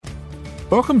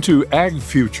Welcome to Ag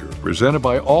Future, presented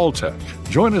by Alltech.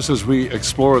 Join us as we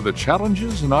explore the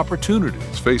challenges and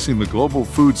opportunities facing the global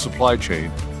food supply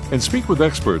chain and speak with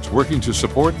experts working to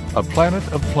support a planet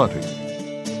of plenty.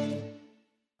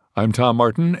 I'm Tom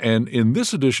Martin, and in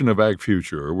this edition of Ag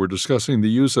Future, we're discussing the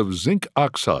use of zinc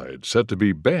oxide, set to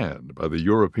be banned by the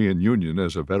European Union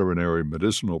as a veterinary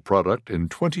medicinal product in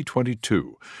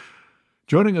 2022.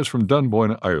 Joining us from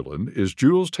Dunboyne, Ireland, is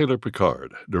Jules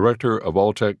Taylor-Picard, Director of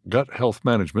Alltech Gut Health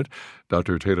Management.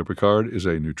 Dr. Taylor-Picard is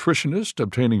a nutritionist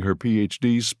obtaining her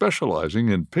Ph.D. specializing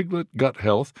in piglet gut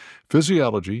health,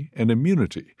 physiology, and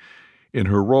immunity. In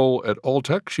her role at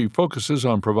Alltech, she focuses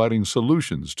on providing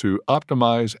solutions to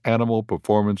optimize animal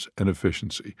performance and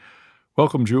efficiency.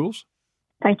 Welcome, Jules.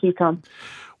 Thank you, Tom.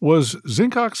 Was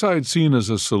zinc oxide seen as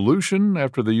a solution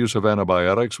after the use of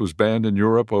antibiotics was banned in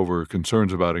Europe over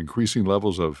concerns about increasing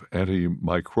levels of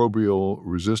antimicrobial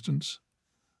resistance?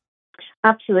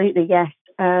 Absolutely, yes.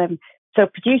 So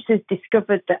producers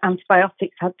discovered that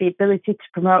antibiotics had the ability to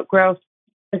promote growth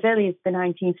as early as the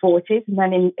 1940s, and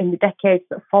then in the decades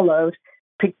that followed,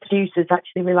 pig producers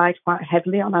actually relied quite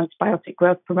heavily on antibiotic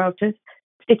growth promoters,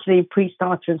 particularly in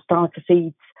pre-starter and starter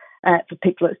seeds, for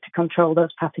piglets to control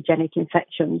those pathogenic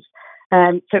infections.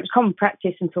 So it was common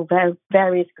practice until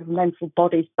various governmental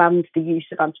bodies banned the use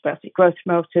of antibiotic growth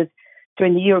promoters. So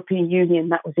in the European Union,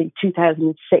 that was in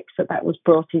 2006 that was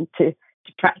brought into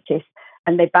practice,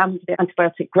 and they banned the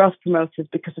antibiotic growth promoters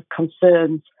because of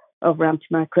concerns over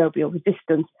antimicrobial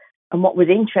resistance. And what was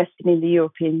interesting in the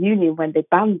European Union when they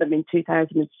banned them in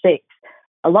 2006,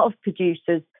 a lot of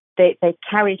producers, they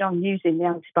carried on using the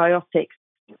antibiotics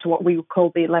to what we would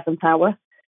call the 11th hour.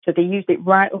 So they used it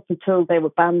right up until they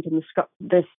were banned and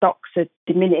the stocks had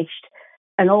diminished.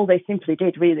 And all they simply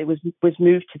did really was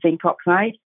move to zinc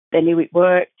oxide. They knew it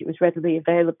worked, it was readily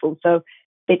available. So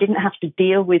they didn't have to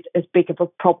deal with as big of a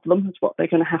problem as what they're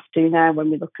going to have to now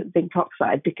when we look at zinc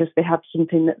oxide, because they had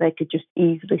something that they could just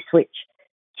easily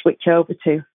switch over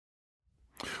to.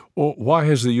 Well, why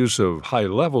has the use of high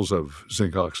levels of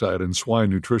zinc oxide in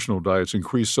swine nutritional diets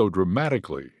increased so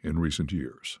dramatically in recent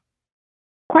years?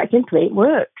 Quite simply, it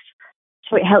works.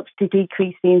 So it helps to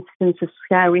decrease the incidence of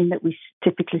scarring that we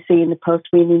typically see in the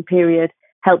post-weaning period,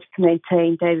 helps to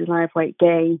maintain daily live weight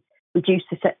gain, reduce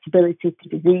susceptibility to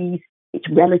disease. It's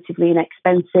relatively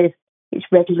inexpensive, it's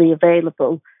readily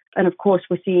available. And of course,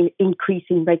 we're seeing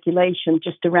increasing regulation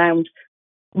just around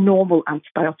normal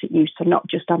antibiotic use, so not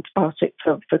just antibiotic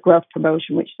for growth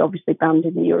promotion, which is obviously banned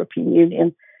in the European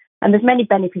Union. And there's many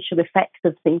beneficial effects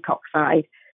of zinc oxide,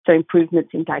 so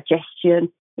improvements in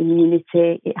digestion,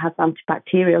 immunity, it has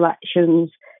antibacterial actions,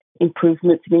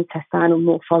 improvements in intestinal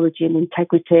morphology and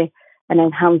integrity, and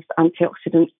enhanced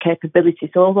antioxidant capability.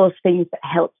 So all those things that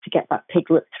help to get that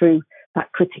piglet through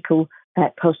that critical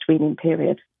post-weaning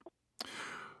period.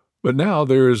 But now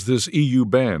there is this EU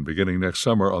ban beginning next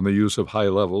summer on the use of high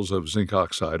levels of zinc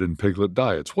oxide in piglet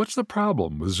diets. What's the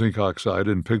problem with zinc oxide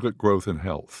in piglet growth and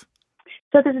health?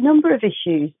 So there's a number of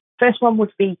issues. First one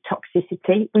would be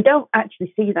toxicity. We don't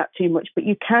actually see that too much, but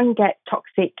you can get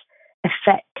toxic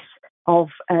effects of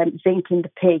zinc in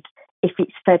the pig if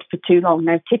it's fed for too long.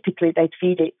 Now, typically they'd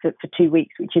feed it for 2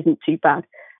 weeks, which isn't too bad.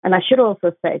 And I should also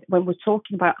say that when we're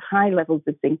talking about high levels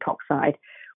of zinc oxide,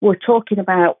 we're talking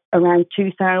about around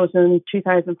 2,000,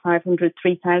 2,500,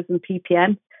 3,000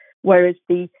 ppm, whereas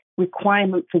the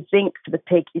requirement for zinc for the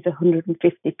pig is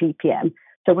 150 ppm.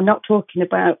 So we're not talking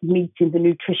about meeting the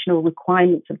nutritional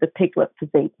requirements of the piglet for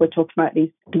zinc. We're talking about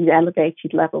these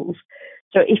elevated levels.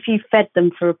 So if you fed them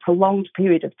for a prolonged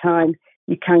period of time,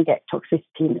 you can get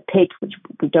toxicity in the pig, which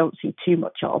we don't see too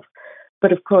much of.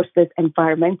 But of course, there's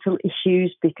environmental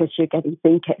issues because you're getting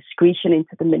zinc excretion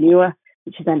into the manure,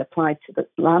 which is then applied to the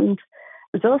land.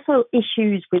 There's also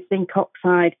issues with zinc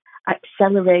oxide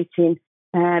accelerating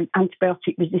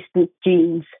antibiotic resistant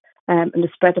genes and the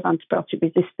spread of antibiotic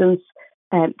resistance.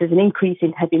 There's an increase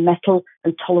in heavy metal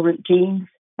and tolerant genes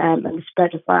and the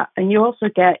spread of that. And you also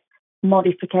get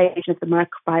modification of the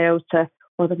microbiota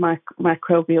or the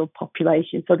microbial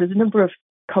population. So there's a number of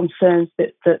concerns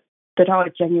that are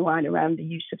genuine around the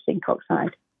use of zinc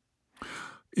oxide.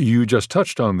 You just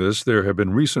touched on this. There have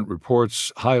been recent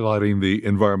reports highlighting the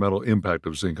environmental impact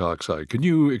of zinc oxide. Can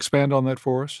you expand on that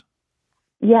for us?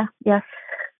 Yeah.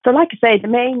 So like I say, the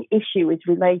main issue is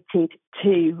related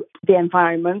to the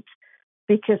environment,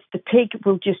 because the pig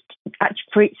will just, actually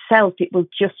for itself, it will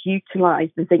just utilise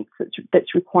the zinc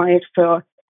that's required for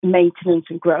maintenance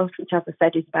and growth, which, as I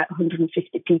said, is about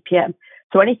 150 ppm.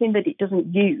 So anything that it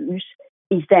doesn't use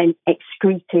is then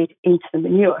excreted into the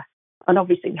manure. And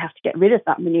obviously we have to get rid of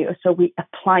that manure, so we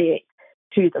apply it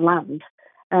to the land.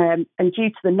 And due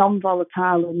to the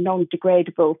non-volatile and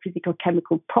non-degradable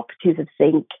physical-chemical properties of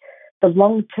zinc, the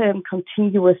long-term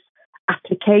continuous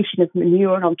application of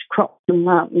manure onto crops and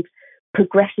land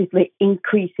progressively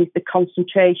increases the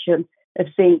concentration of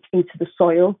zinc into the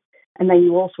soil. And then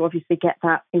you also obviously get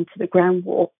that into the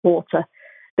groundwater.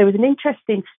 There was an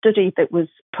interesting study that was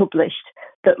published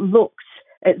that looked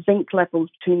at zinc levels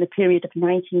between the period of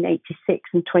 1986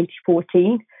 and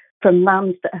 2014 from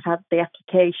lands that had had the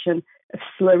application of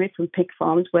slurry from pig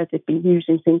farms where they'd been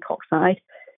using zinc oxide.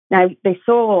 Now, they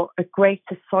saw a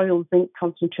greater soil zinc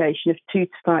concentration of 2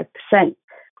 to 5%,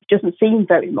 which doesn't seem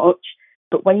very much,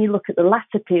 but when you look at the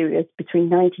latter periods between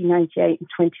 1998 and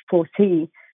 2014,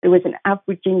 there was an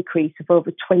average increase of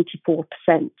over 24%.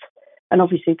 And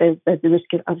obviously, there's the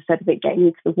risk, as I said, of it getting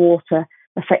into the water,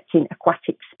 affecting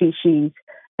aquatic species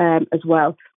as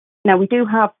well. Now, we do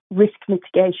have risk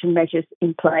mitigation measures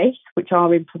in place, which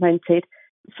are implemented,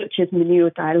 such as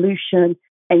manure dilution,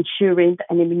 ensuring that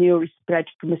any manure is spread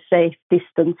from a safe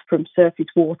distance from surface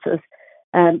waters.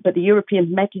 But the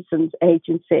European Medicines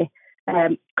Agency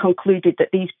concluded that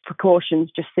these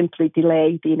precautions just simply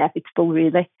delay the inevitable,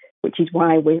 really, which is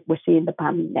why we're seeing the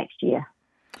ban next year.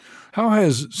 How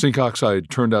has zinc oxide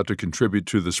turned out to contribute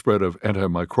to the spread of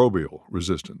antimicrobial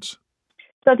resistance?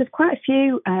 So there's quite a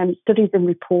few studies and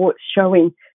reports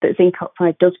showing that zinc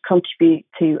oxide does contribute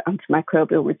to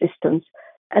antimicrobial resistance.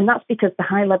 And that's because the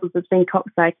high levels of zinc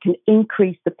oxide can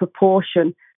increase the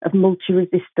proportion of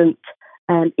multi-resistant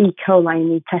E. coli in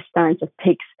the intestines of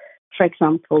pigs, for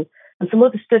example. And some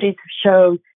other studies have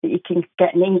shown that you can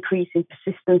get an increase in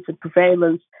persistence and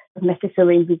prevalence of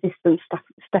methicillin-resistant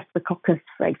staphylococcus,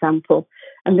 for example.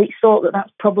 And they thought that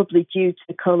that's probably due to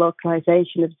the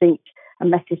co-localization of zinc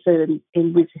and methicillin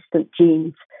in resistant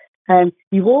genes.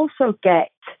 You also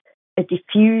get a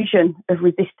diffusion of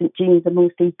resistant genes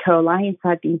amongst E. coli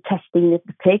inside the intestine of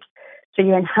the pig. So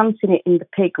you're enhancing it in the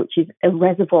pig, which is a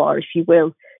reservoir, if you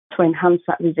will, to enhance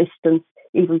that resistance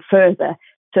even further.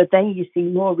 So then you see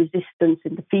more resistance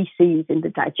in the feces, in the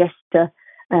digester,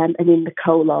 and in the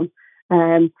colon.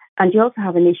 And you also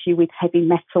have an issue with heavy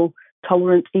metal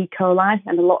tolerant E. coli,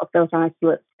 and a lot of those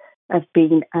isolates have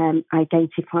been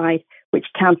identified, which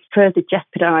can further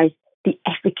jeopardise the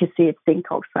efficacy of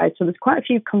zinc oxide. So there's quite a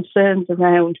few concerns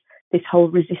around this whole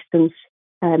resistance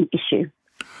issue.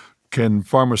 Can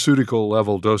pharmaceutical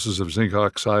level doses of zinc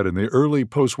oxide in the early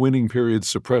post-weaning periods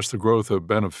suppress the growth of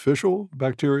beneficial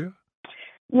bacteria?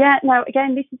 Yeah, now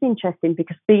again, this is interesting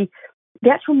because the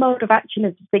actual mode of action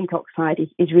of zinc oxide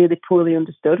is really poorly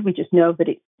understood. We just know that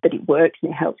it works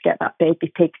and it helps get that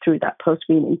baby pig through that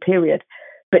post-weaning period.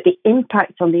 But the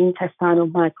impact on the intestinal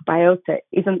microbiota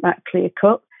isn't that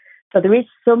clear-cut. So there is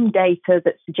some data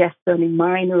that suggests only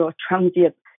minor or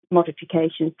transient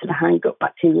modifications to the hindgut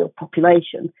bacterial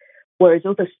population, whereas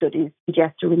other studies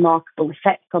suggest a remarkable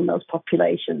effect on those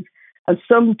populations. And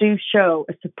some do show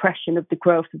a suppression of the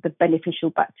growth of the beneficial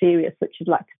bacteria, such as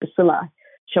lactobacilli,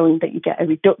 showing that you get a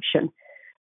reduction.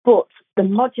 But the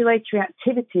modulatory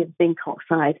activity of zinc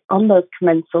oxide on those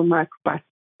commensal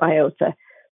microbiota,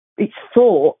 it's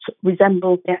thought,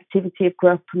 resembles the activity of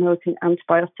growth-promoting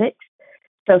antibiotics,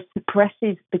 so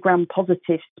suppresses the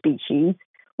gram-positive species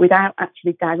without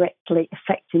actually directly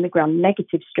affecting the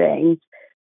gram-negative strains,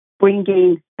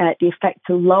 bringing the effect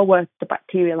to lower the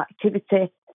bacterial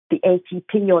activity, the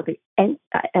ATP or the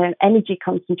energy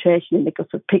concentration in the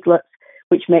gut of piglets,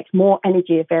 which makes more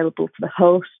energy available to the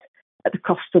host at the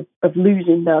cost of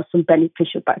losing some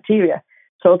beneficial bacteria.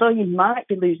 So although you might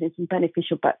be losing some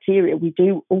beneficial bacteria, we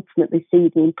do ultimately see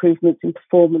the improvements in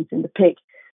performance in the pig.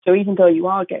 So even though you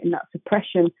are getting that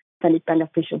suppression of any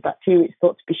beneficial bacteria, it's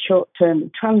thought to be short-term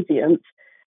and transient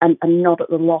and not at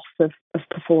the loss of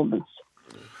performance.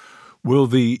 Will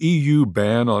the EU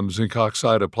ban on zinc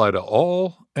oxide apply to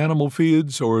all animal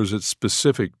feeds, or is it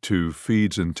specific to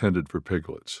feeds intended for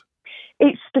piglets?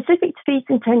 It's specific to feeds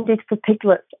intended for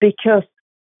piglets because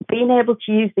being able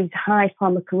to use these high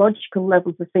pharmacological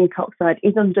levels of zinc oxide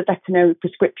is under veterinary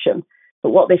prescription. But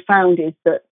what they found is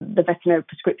that the veterinary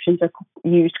prescriptions are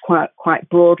used quite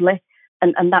broadly,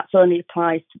 and that only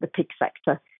applies to the pig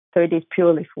sector. So it is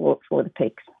purely for the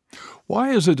pigs.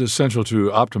 Why is it essential to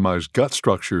optimize gut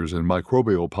structures and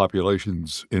microbial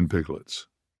populations in piglets?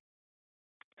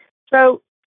 So,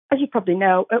 as you probably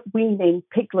know, at weaning,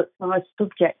 piglets are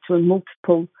subject to a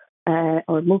multitude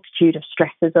of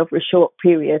stressors over a short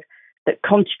period that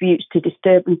contributes to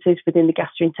disturbances within the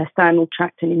gastrointestinal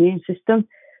tract and immune system.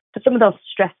 So some of those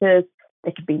stressors,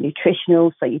 they can be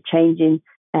nutritional, so you're changing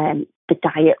the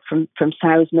diet from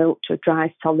sow's milk to a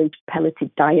dry, solid,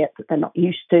 pelleted diet that they're not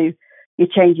used to. You're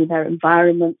changing their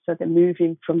environment, so they're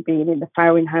moving from being in the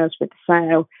farrowing house with the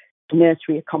sow to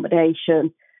nursery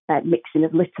accommodation, mixing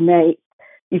of litter mates.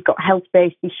 You've got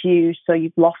health-based issues, so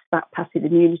you've lost that passive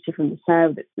immunity from the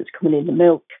sow that's coming in the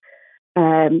milk.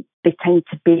 They tend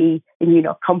to be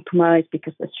immunocompromised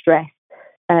because of stress,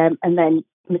 and then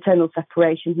maternal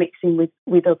separation, mixing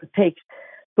with other pigs.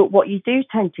 But what you do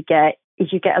tend to get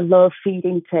is you get a low feed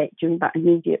intake during that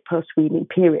immediate post-weaning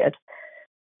period.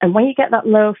 And when you get that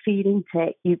low feed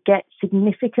intake, you get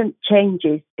significant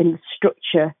changes in the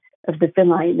structure of the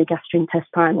villi in the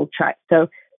gastrointestinal tract. So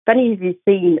if any of you have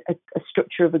seen a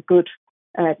structure of a good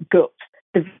gut,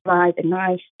 the villi, the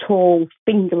nice, tall,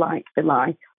 finger-like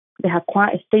villi, they have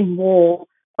quite a thin wall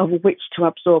over which to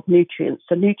absorb nutrients.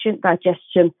 So nutrient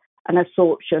digestion and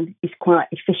absorption is quite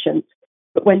efficient.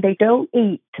 But when they don't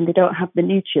eat and they don't have the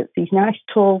nutrients, these nice,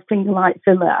 tall, finger-like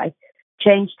villi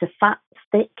change to fat,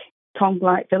 thick,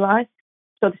 tongue-like villi.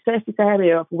 So the surface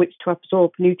area over which to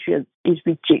absorb nutrients is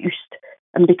reduced.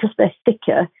 And because they're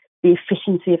thicker, the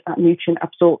efficiency of that nutrient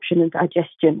absorption and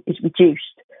digestion is reduced.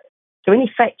 So in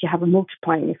effect, you have a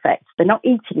multiplying effect. They're not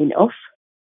eating enough,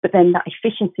 but then that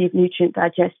efficiency of nutrient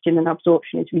digestion and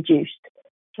absorption is reduced.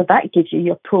 So that gives you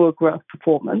your poor growth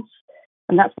performance.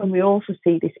 And that's when we also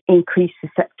see this increased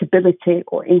susceptibility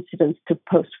or incidence to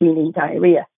post-weaning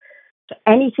diarrhea. So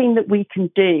anything that we can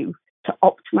do to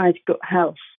optimize gut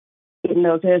health in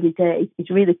those early days is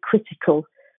really critical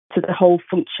to the whole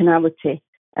functionality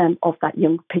of that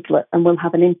young piglet and will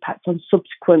have an impact on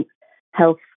subsequent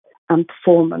health and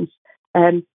performance.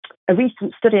 A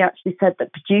recent study actually said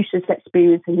that producers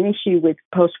experiencing an issue with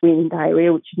post-weaning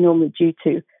diarrhea, which is normally due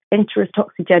to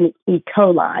enterotoxigenic E.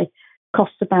 coli,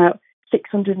 costs about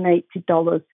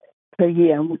 $680 per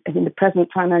year. And in the present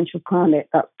financial climate,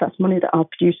 that's money that our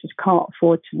producers can't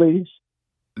afford to lose.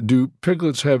 Do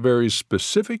piglets have very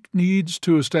specific needs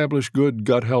to establish good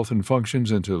gut health and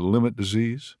functions and to limit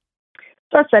disease?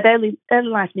 So I said early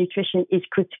life nutrition is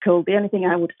critical. The only thing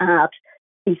I would add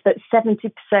is that 70%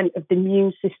 of the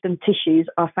immune system tissues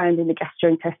are found in the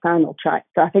gastrointestinal tract.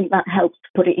 So I think that helps to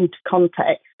put it into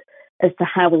context as to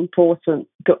how important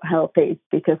gut health is,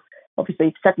 because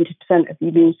obviously 70% of the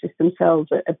immune system cells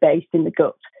are based in the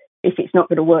gut. If it's not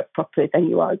going to work properly, then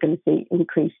you are going to see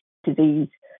increased disease,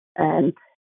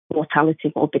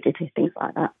 mortality, morbidity, things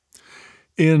like that.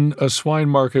 In a swine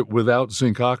market without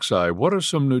zinc oxide, what are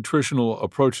some nutritional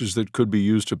approaches that could be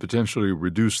used to potentially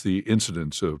reduce the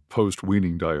incidence of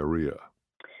post-weaning diarrhea?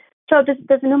 So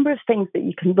there's a number of things that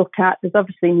you can look at. There's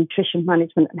obviously nutrition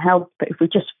management and health, but if we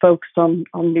just focus on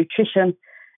nutrition,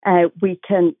 we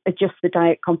can adjust the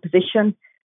diet composition.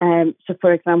 So,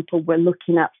 for example, we're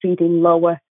looking at feeding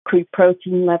lower crude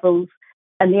protein levels,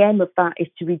 and the aim of that is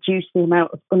to reduce the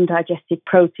amount of undigested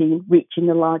protein reaching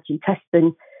the large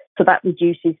intestine. So that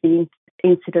reduces the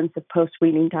incidence of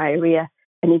post-weaning diarrhea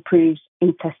and improves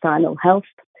intestinal health.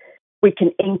 We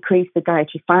can increase the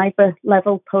dietary fibre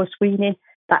level post-weaning.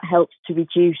 That helps to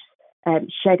reduce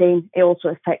shedding. It also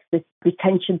affects the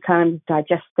retention time of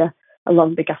digester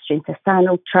along the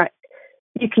gastrointestinal tract.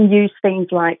 You can use things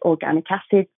like organic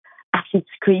acid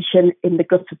secretion in the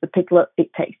gut of the piglet.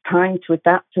 It takes time to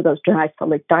adapt to those dry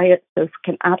solid diets. So if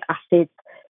we can add acids,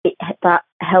 that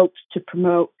helps to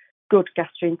promote good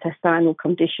gastrointestinal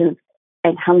conditions,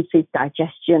 enhances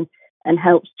digestion, and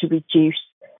helps to reduce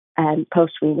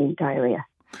post-weaning diarrhea.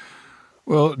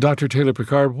 Well, Dr.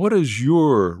 Taylor-Pickard, what is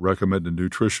your recommended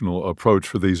nutritional approach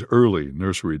for these early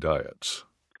nursery diets?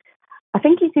 I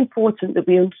think it's important that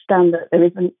we understand that there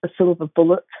isn't a silver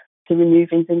bullet to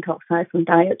removing zinc oxide from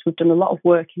diets. We've done a lot of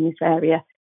work in this area.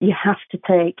 You have to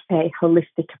take a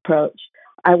holistic approach.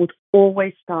 I would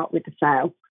always start with the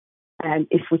sow.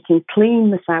 If we can clean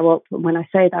the sow up, and when I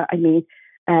say that, I mean,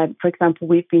 for example,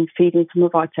 we've been feeding some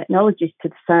of our technologies to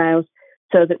the sows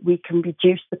so that we can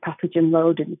reduce the pathogen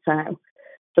load in the sow.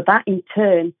 So that in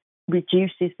turn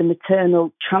reduces the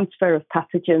maternal transfer of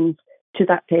pathogens to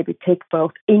that baby pig,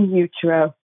 both in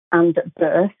utero and at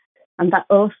birth. And that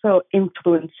also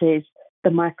influences the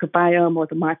microbiome or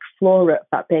the microflora of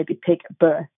that baby pig at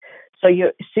birth. So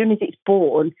as soon as it's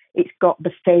born, it's got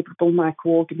the favourable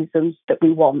microorganisms that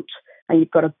we want, and you've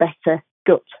got a better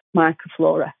gut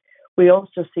microflora. We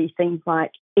also see things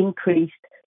like increased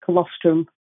colostrum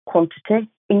quantity,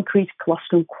 increased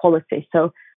colostrum quality,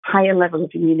 so higher level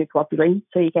of immunoglobulin,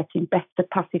 so you're getting better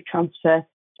passive transfer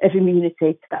of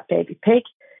immunity to that baby pig.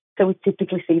 So we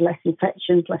typically see less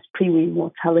infections, less pre-wean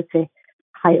mortality,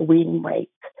 higher weaning weight.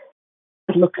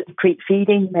 We look at the creep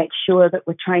feeding, make sure that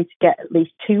we're trying to get at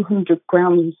least 200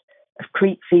 grams of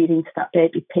creep feeding to that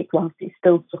baby pig whilst it's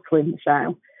still suckling the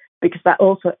sow, because that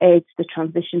also aids the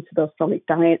transition to those solid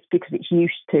diets because it's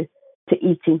used to to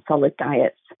eating solid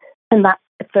diets. And that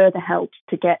further helps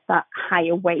to get that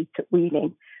higher weight at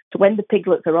weaning. So when the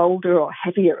piglets are older or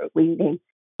heavier at weaning,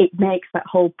 it makes that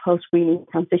whole post-weaning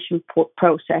transition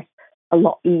process a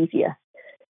lot easier.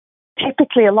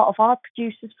 Typically, a lot of our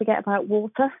producers forget about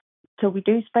water. So we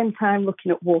do spend time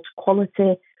looking at water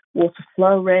quality, water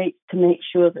flow rate to make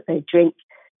sure that they drink,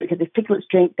 because if piglets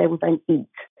drink, they will then eat.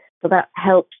 So that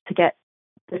helps to get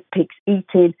the pigs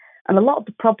eating. And a lot of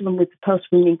the problem with the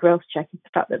post-weaning growth check is the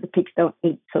fact that the pigs don't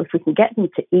eat. So if we can get them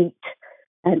to eat,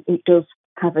 it does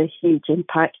have a huge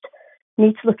impact. We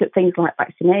need to look at things like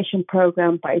vaccination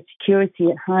program, biosecurity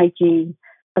and hygiene,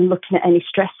 and looking at any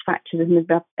stress factors in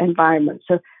the environment.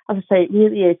 So as I say, it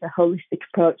really is a holistic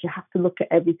approach. You have to look at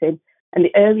everything. And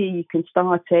the earlier you can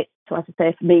start it, so as I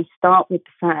say, for me, start with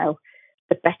the sow,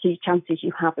 the better chances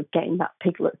you have of getting that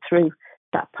piglet through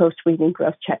that post-weaning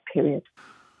growth check period.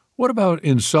 What about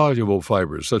insoluble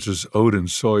fibers such as oat and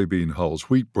soybean hulls,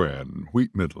 wheat bran,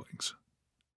 wheat middlings?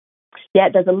 Yeah,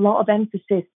 there's a lot of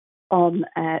emphasis on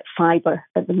fibre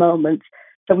at the moment.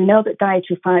 So we know that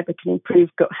dietary fibre can improve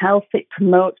gut health, it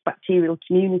promotes bacterial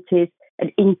communities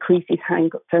and increases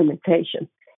hang-up fermentation.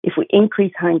 If we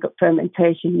increase hang-up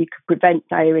fermentation, you could prevent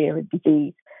diarrhoea and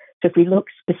disease. So if we look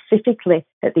specifically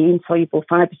at the insoluble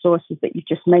fibre sources that you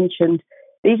just mentioned,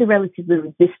 these are relatively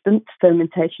resistant to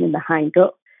fermentation in the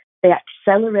hindgut. They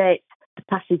accelerate the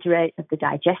passage rate of the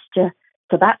digestion,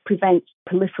 so that prevents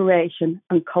proliferation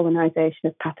and colonisation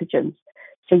of pathogens.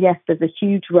 So yes, there's a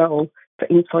huge role for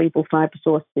insoluble fibre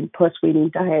sources in post-weaning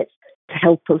diets to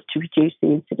help us to reduce the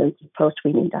incidence of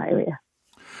post-weaning diarrhoea.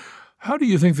 How do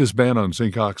you think this ban on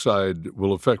zinc oxide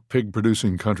will affect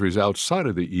pig-producing countries outside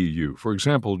of the EU? For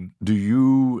example, do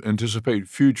you anticipate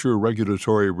future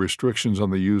regulatory restrictions on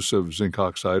the use of zinc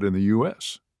oxide in the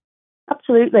U.S.?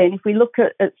 Absolutely. And if we look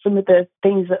at some of the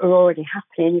things that are already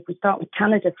happening, if we start with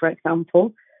Canada, for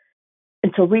example,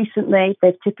 until recently,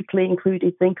 they've typically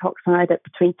included zinc oxide at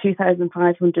between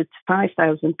 2,500 to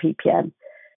 5,000 ppm.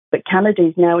 But Canada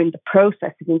is now in the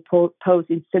process of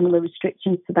imposing similar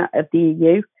restrictions to that of the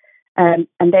EU. And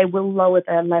they will lower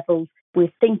their levels,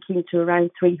 we're thinking, to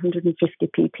around 350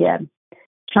 ppm.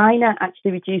 China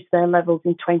actually reduced their levels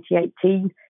in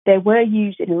 2018. They were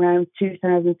using around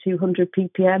 2,200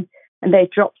 ppm, and they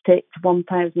dropped it to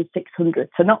 1,600.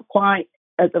 So not quite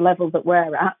at the level that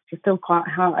we're at, so still quite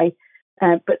high.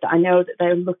 But I know that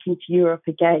they're looking to Europe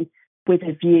again with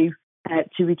a view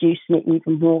to reducing it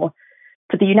even more.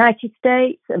 For the United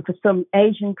States and for some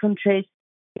Asian countries,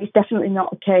 it's definitely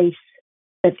not a case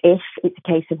of if, it's a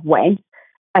case of when.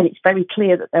 And it's very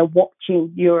clear that they're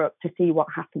watching Europe to see what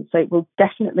happens. So it will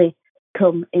definitely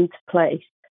come into place.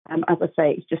 As I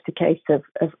say, it's just a case of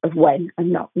when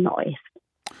and not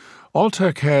if.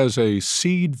 Alltech has a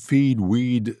seed feed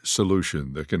weed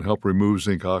solution that can help remove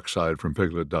zinc oxide from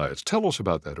piglet diets. Tell us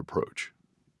about that approach.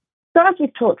 So as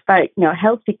we've talked about, a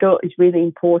healthy gut is really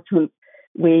important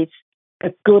with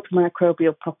a good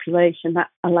microbial population that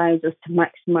allows us to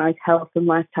maximise health and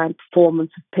lifetime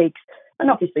performance of pigs, and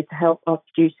obviously to help our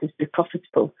producers be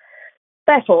profitable.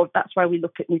 Therefore, that's why we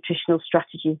look at nutritional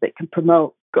strategies that can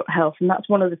promote gut health, and that's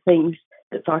one of the things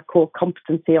that's our core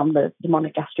competency on the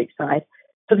monogastric side.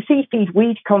 So the seed feed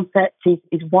weed concept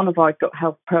is one of our gut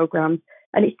health programs,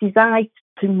 and it's designed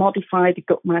to modify the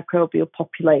gut microbial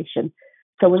population.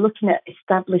 So we're looking at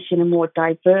establishing a more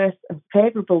diverse and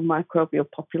favourable microbial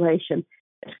population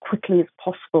as quickly as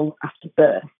possible after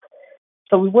birth.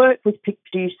 So we work with pig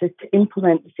producers to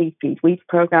implement the seed feed weed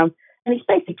program, and it's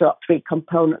basically got three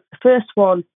components. The first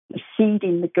one is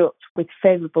seeding the gut with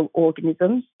favourable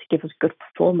organisms to give us good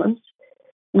performance.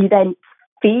 We then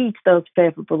feed those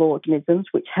favourable organisms,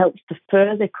 which helps to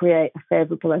further create a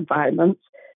favourable environment,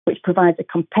 which provides a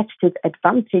competitive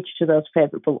advantage to those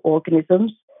favourable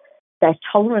organisms. They're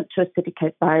tolerant to acidic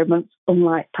environments,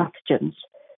 unlike pathogens.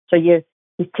 So you're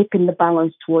tipping the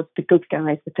balance towards the good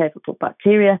guys, the favourable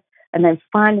bacteria. And then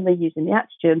finally, using the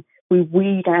Actigen, we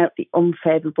weed out the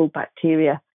unfavourable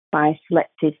bacteria by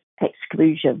selective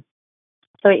exclusion.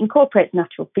 So it incorporates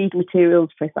natural feed materials,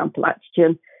 for example,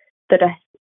 Actigen, that are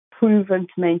proven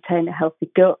to maintain a healthy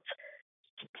gut,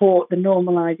 support the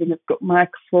normalising of gut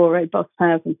microflora in both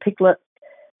sows and piglets.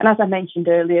 And as I mentioned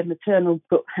earlier, maternal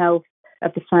gut health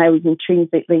of the sow is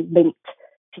intrinsically linked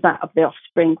to that of the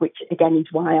offspring, which again is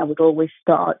why I would always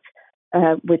start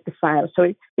with the sow.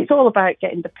 So it's all about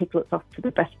getting the piglets off to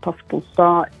the best possible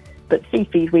start. But seed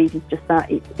feed weed is just that.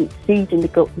 It's seeding the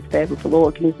gut with favourable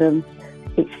organisms.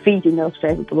 It's feeding those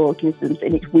favourable organisms,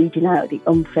 and it's weeding out the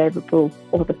unfavourable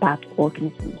or the bad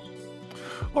organisms.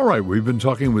 All right, we've been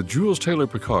talking with Jules Taylor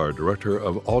Picard, Director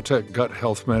of Alltech Gut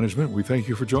Health Management. We thank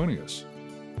you for joining us.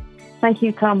 Thank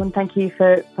you, Tom, and thank you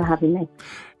for having me.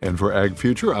 And for Ag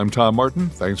Future, I'm Tom Martin.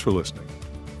 Thanks for listening.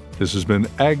 This has been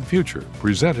Ag Future,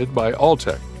 presented by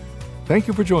Alltech. Thank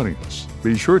you for joining us.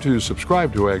 Be sure to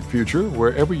subscribe to Ag Future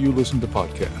wherever you listen to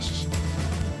podcasts.